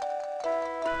stones.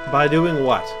 By doing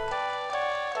what?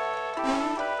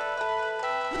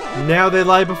 Now they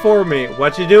lie before me.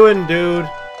 What you doing, dude?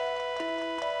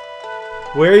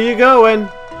 Where are you going?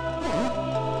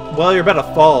 Well, you're about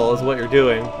to fall is what you're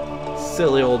doing.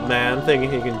 Silly old man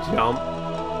thinking he can jump.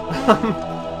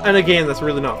 And again, that's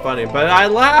really not funny, but I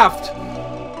laughed!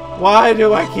 Why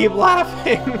do I keep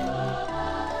laughing?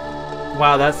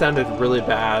 Wow, that sounded really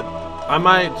bad. I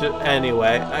might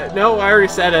anyway. No, I already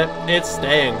said it. It's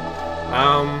staying.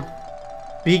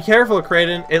 Be careful,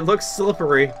 Kraden. It looks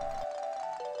slippery.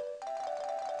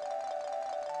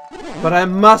 But I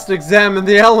must examine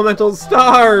the elemental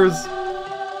stars!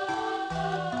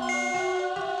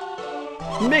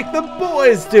 Make the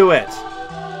boys do it!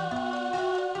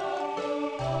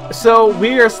 So,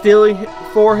 we are stealing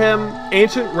for him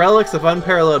ancient relics of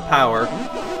unparalleled power.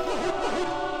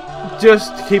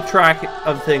 Just to keep track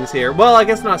of things here. Well, I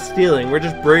guess not stealing. We're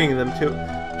just bringing them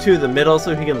to the middle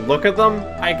so he can look at them,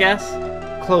 I guess.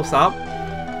 Close up.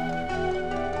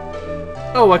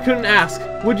 Oh, I couldn't ask.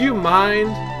 Would you mind?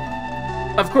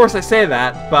 Of course I say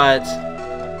that, but...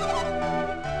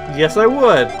 Yes, I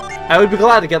would. I would be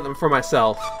glad to get them for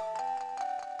myself.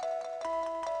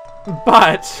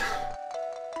 But...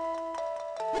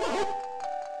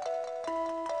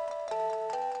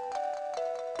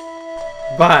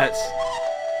 But...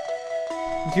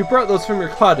 You brought those from your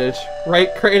cottage,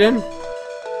 right, Kraden?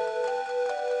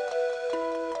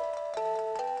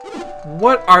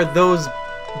 What are those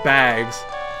bags?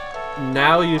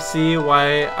 Now you see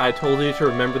why I told you to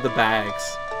remember the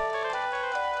bags.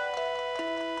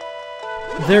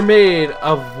 They're made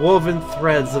of woven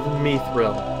threads of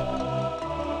mithril.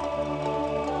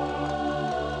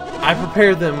 I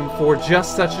prepared them for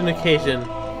just such an occasion.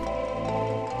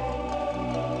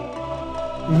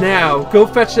 Now, go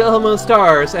fetch the elemental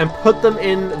stars and put them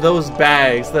in those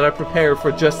bags that I prepared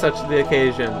for just such the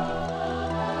occasion.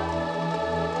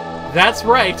 That's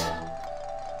right.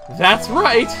 That's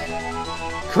right.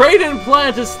 Kraden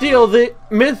planned to steal the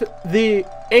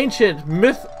ancient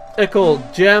mythical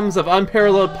gems of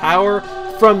unparalleled power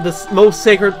from the most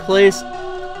sacred place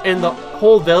in the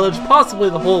whole village, possibly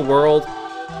the whole world.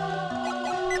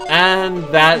 And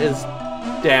that is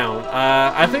down.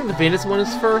 I think the Venus one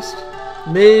is first.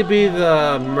 Maybe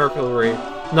the Mercury.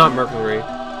 Not Mercury.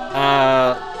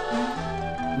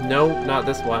 No, not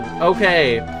this one.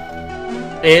 Okay.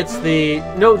 It's the...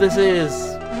 No, this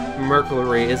is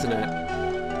Mercury, isn't it?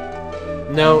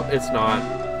 No, it's not.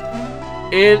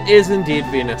 It is indeed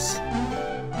Venus.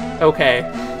 Okay.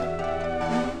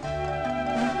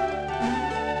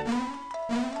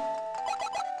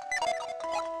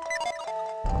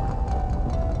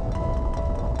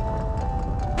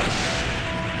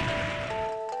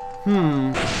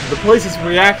 The place is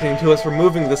reacting to us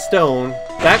removing the stone.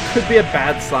 That could be a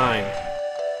bad sign.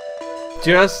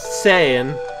 Just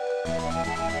saying.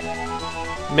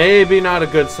 Maybe not a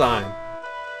good sign.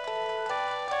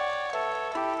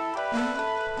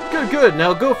 Good, good.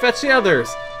 Now go fetch the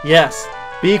others. Yes,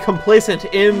 be complacent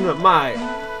in my...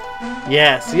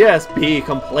 Yes, yes, be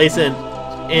complacent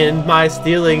in my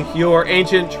stealing your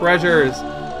ancient treasures.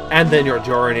 And then your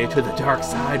journey to the dark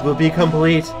side will be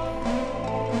complete.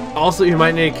 Also, you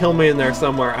might need to kill me in there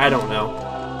somewhere. I don't know.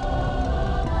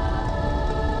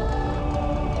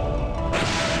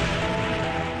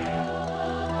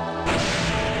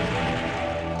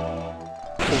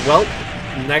 Well,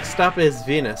 next up is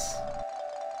Venus.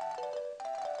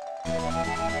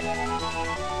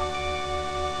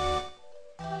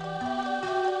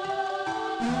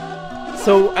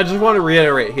 So, I just want to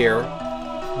reiterate here.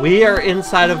 We are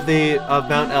inside of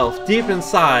Mount Elf, deep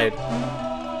inside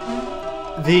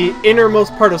the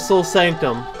innermost part of Sol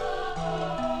Sanctum.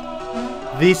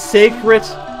 The sacred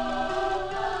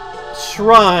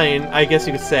shrine, I guess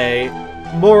you could say.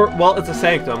 Well, it's a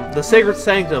sanctum. The sacred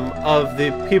sanctum of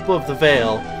the people of the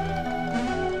Vale.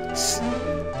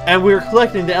 And we're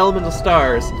collecting the elemental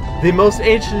stars, the most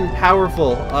ancient and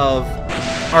powerful of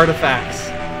artifacts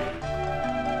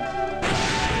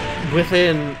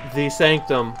within the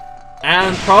sanctum,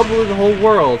 and probably the whole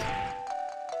world.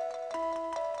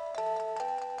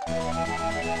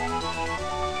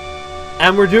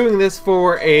 And we're doing this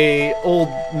for a old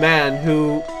man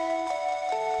who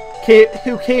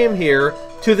came here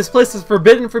to this place that's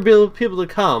forbidden for people to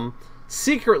come,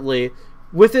 secretly,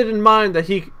 with it in mind that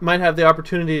he might have the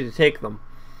opportunity to take them.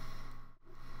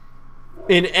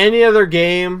 In any other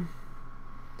game,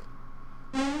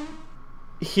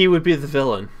 he would be the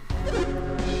villain.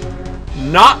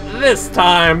 Not this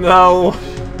time, though!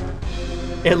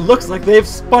 It looks like they've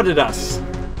spotted us.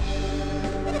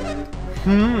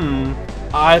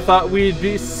 I thought we'd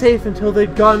be safe until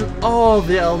they'd gotten all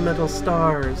the elemental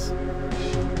stars.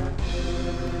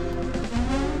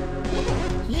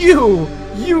 You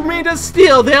made us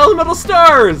steal the elemental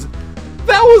stars!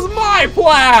 That was my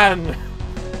plan!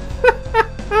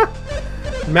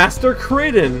 Master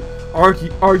Kraden,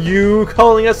 are you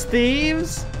calling us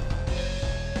thieves?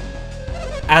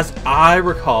 As I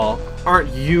recall, aren't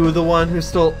you the one who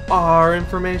stole our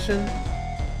information?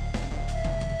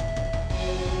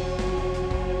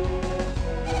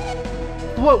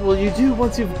 What will you do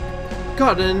once you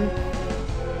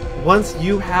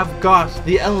have got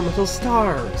the elemental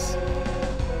stars?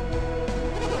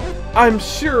 I'm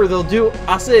sure they'll do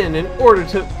us in order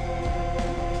to...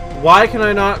 Why can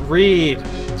I not read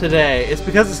today? It's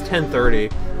because it's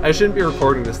 10:30. I shouldn't be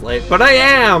recording this late, but I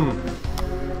am!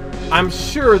 I'm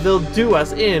sure they'll do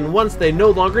us in once they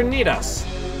no longer need us.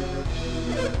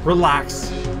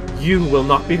 Relax. You will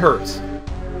not be hurt.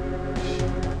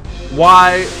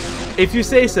 Why... If you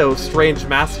say so, strange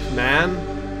masked man.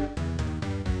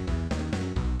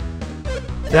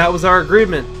 That was our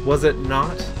agreement, was it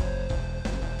not?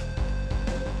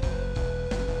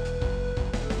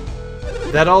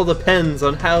 That all depends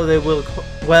on how they will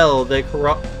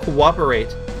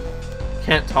cooperate.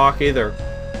 Can't talk either.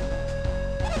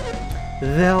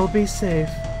 They'll be safe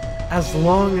as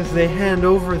long as they hand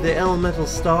over the elemental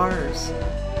stars.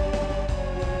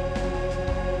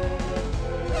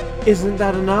 Isn't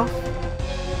that enough?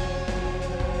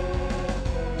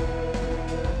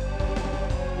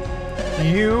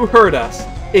 You heard us.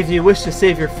 If you wish to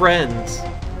save your friends,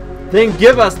 then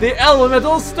give us the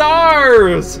elemental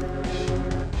stars!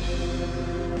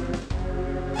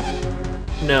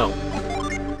 No.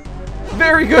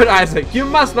 Very good, Isaac. You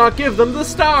must not give them the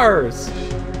stars!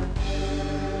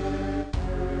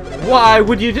 Why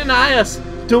would you deny us?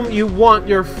 Don't you want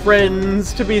your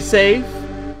friends to be safe?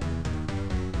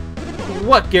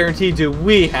 What guarantee do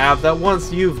we have that once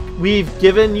we've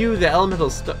given you the elemental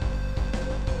stars?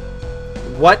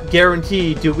 What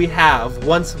guarantee do we have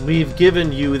once we've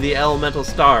given you the elemental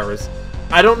stars?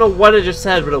 I don't know what I just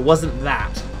said, but it wasn't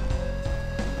that.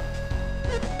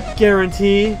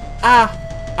 Guarantee? Ah,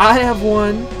 I have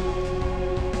one.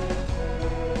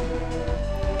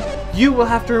 You will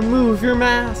have to remove your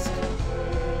mask.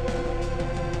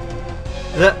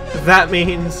 That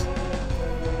means...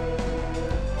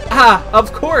 Ah,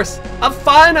 of course! A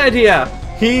fine idea!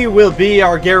 He will be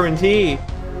our guarantee.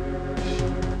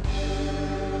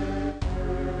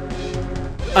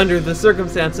 Under the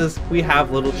circumstances, we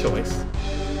have little choice.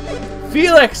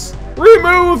 Felix!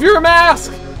 Remove your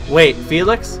mask! Wait,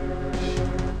 Felix?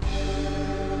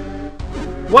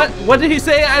 What did he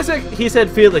say, Isaac? He said,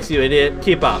 Felix, you idiot.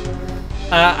 Keep up.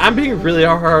 I'm being really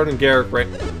hard on Garrick right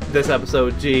this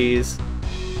episode, jeez.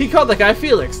 He called that guy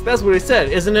Felix. That's what he said,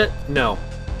 isn't it? No.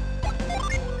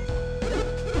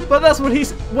 But that's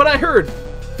what I heard.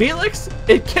 Felix?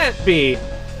 It can't be.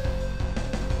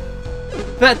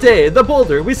 That day, the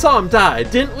boulder, we saw him die,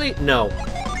 didn't we? No.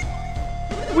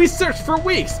 We searched for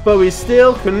weeks, but we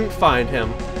still couldn't find him.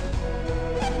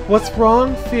 What's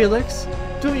wrong, Felix?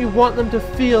 Don't you want them to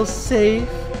feel safe?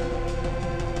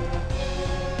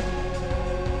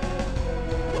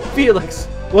 Felix,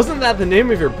 wasn't that the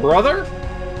name of your brother?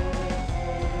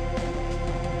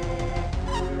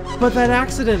 But that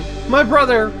accident, my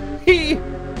brother, he...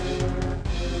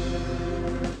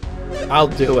 I'll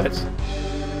do it.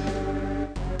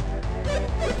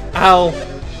 I'll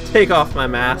take off my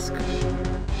mask.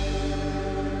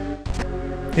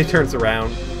 He turns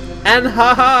around. And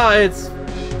haha, it's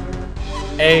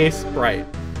a sprite.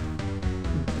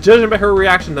 Judging by her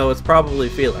reaction though, it's probably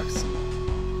Felix.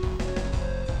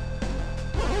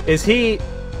 Is he...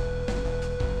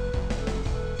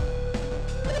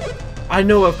 I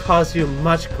know I've caused you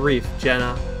much grief,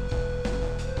 Jenna.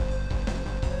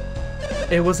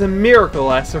 It was a miracle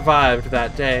I survived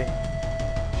that day.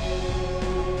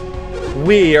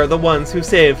 We are the ones who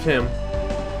saved him.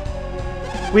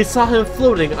 We saw him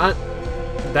floating on...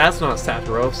 That's not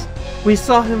Satiros. We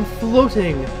saw him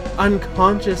floating,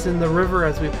 unconscious in the river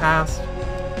as we passed.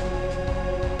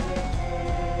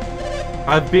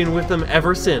 I've been with them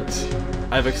ever since.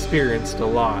 I've experienced a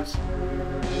lot.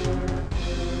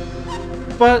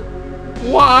 But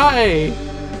why?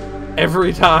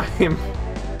 Every time.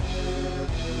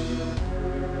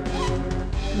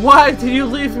 Why did you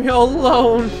leave me all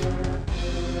alone?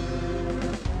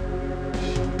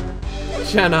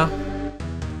 Jenna.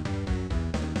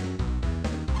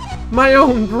 My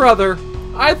own brother.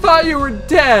 I thought you were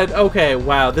dead. Okay,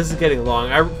 wow, this is getting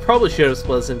long. I probably should have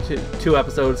split this into two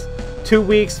episodes. 2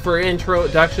 weeks for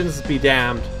introductions, be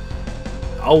damned.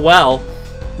 Oh well.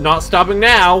 Not stopping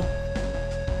now.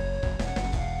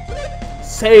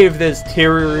 Save this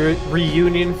teary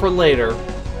reunion for later.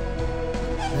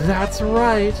 That's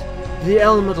right. The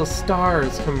elemental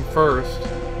stars come first.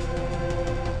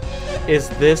 Is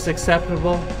this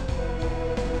acceptable?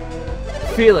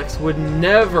 Felix would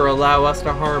never allow us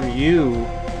to harm you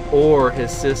or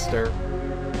his sister.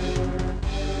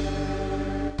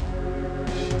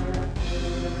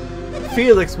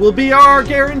 Felix will be our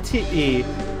guarantee.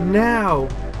 Now,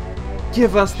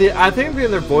 give us the... I think I'm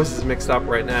getting their voices mixed up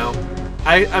right now.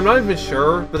 I'm not even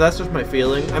sure, but that's just my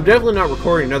feeling. I'm definitely not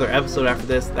recording another episode after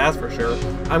this, that's for sure.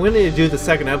 I'm going to do the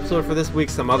second episode for this week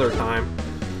some other time.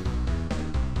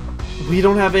 We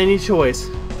don't have any choice.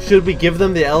 Should we give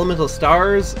them the elemental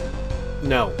stars?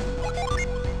 No.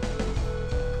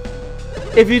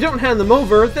 If you don't hand them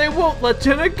over, they won't let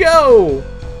Jenna go!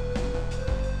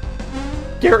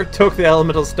 Garrett took the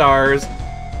elemental stars.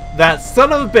 That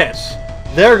son of a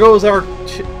bitch! There goes our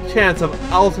chance of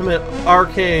ultimate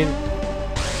arcane...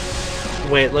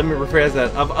 Wait, let me rephrase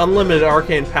that. Of unlimited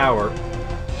arcane power.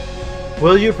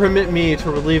 Will you permit me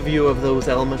to relieve you of those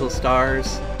elemental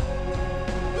stars?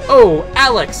 Oh,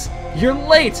 Alex! You're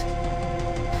late!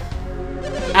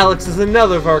 Alex is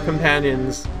another of our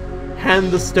companions.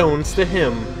 Hand the stones to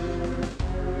him.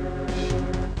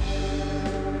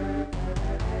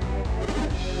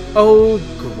 Oh,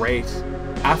 great.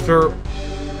 After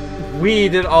we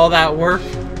did all that work.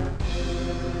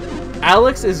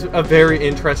 Alex is a very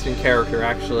interesting character,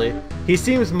 actually. He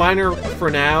seems minor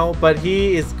for now, but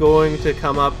he is going to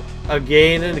come up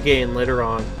again and again later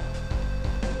on.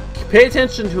 Pay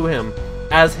attention to him,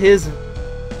 as his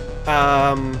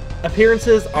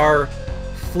appearances are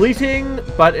fleeting,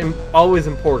 but always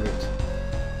important.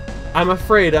 I'm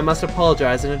afraid I must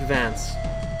apologize in advance.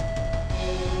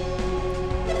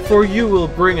 For you will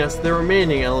bring us the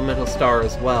remaining elemental star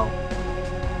as well.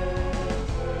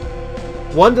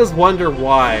 One does wonder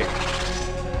why.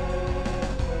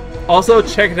 Also,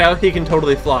 check it out, he can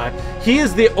totally fly. He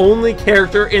is the only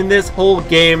character in this whole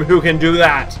game who can do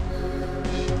that.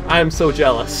 I am so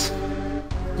jealous.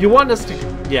 You want us to...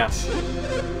 Yes.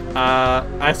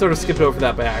 I sort of skipped over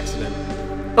that by accident.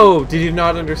 Oh, did you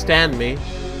not understand me?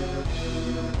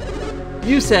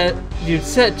 You said you'd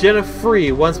set Jenna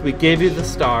free once we gave you the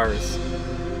stars.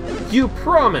 You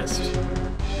promised!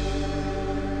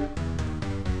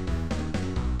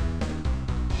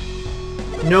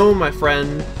 No, my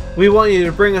friend. We want you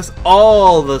to bring us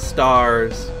all the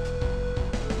stars.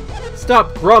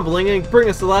 Stop grumbling and bring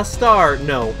us the last star.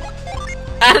 No.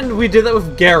 And we did that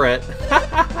with Garrett.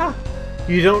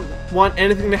 You don't want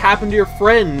anything to happen to your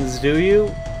friends, do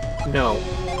you? No.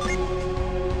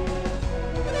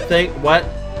 What?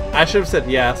 I should have said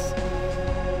yes.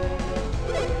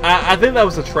 I think that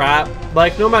was a trap.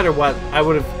 Like, no matter what, I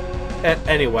would have...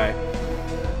 Anyway.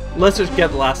 Let's just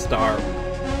get the last star.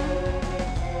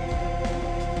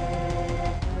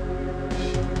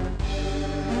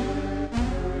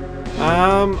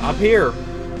 Up here.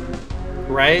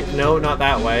 Right? No, not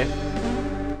that way.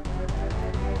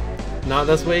 Not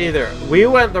this way either. We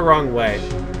went the wrong way.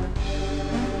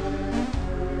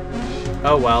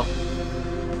 Oh well.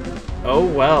 Oh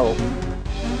well.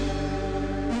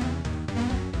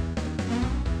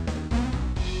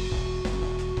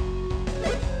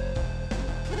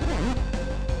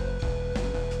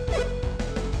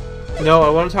 No, I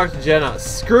want to talk to Jenna.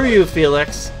 Screw you,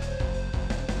 Felix.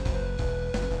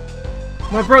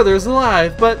 My brother is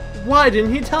alive, but why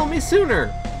didn't he tell me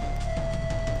sooner?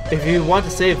 If you want to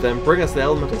save them, bring us the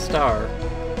elemental star.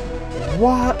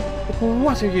 What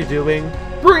are you doing?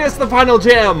 Bring us the final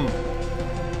gem!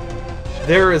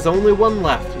 There is only one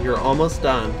left. You're almost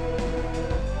done.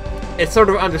 It's sort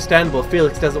of understandable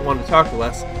Felix doesn't want to talk to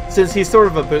us, since he's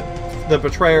sort of the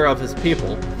betrayer of his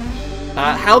people.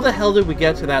 How the hell did we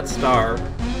get to that star?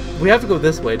 We have to go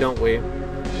this way, don't we?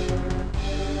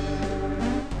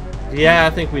 Yeah, I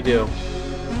think we do.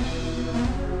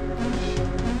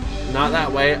 Not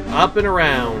that way. Up and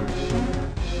around.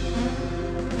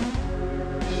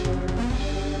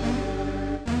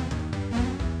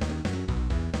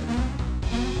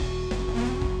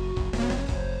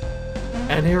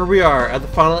 And here we are at the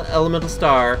final elemental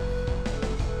star.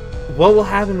 What will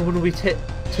happen when we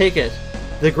take it?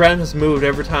 The ground has moved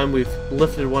every time we've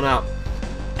lifted one up.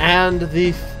 And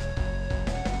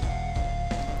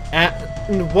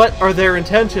what are their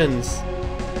intentions?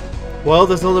 Well,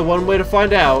 there's only one way to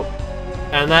find out.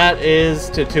 And that is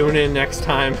to tune in next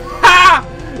time. Ha!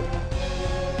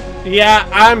 Yeah,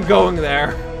 I'm going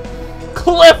there.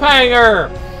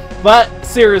 Cliffhanger! But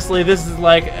seriously, this is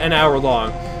like an hour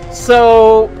long.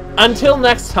 So, until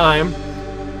next time,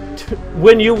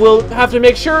 when you will have to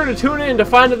make sure to tune in to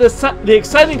find the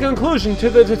exciting conclusion to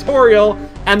the tutorial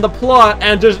and the plot,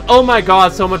 and just, oh my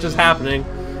god, so much is happening.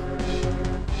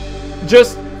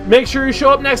 Just make sure you show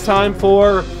up next time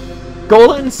for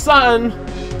Golden Sun.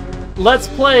 Let's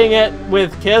playing it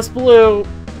with Kiss Blue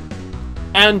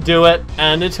and do it.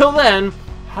 And until then,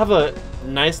 have a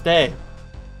nice day.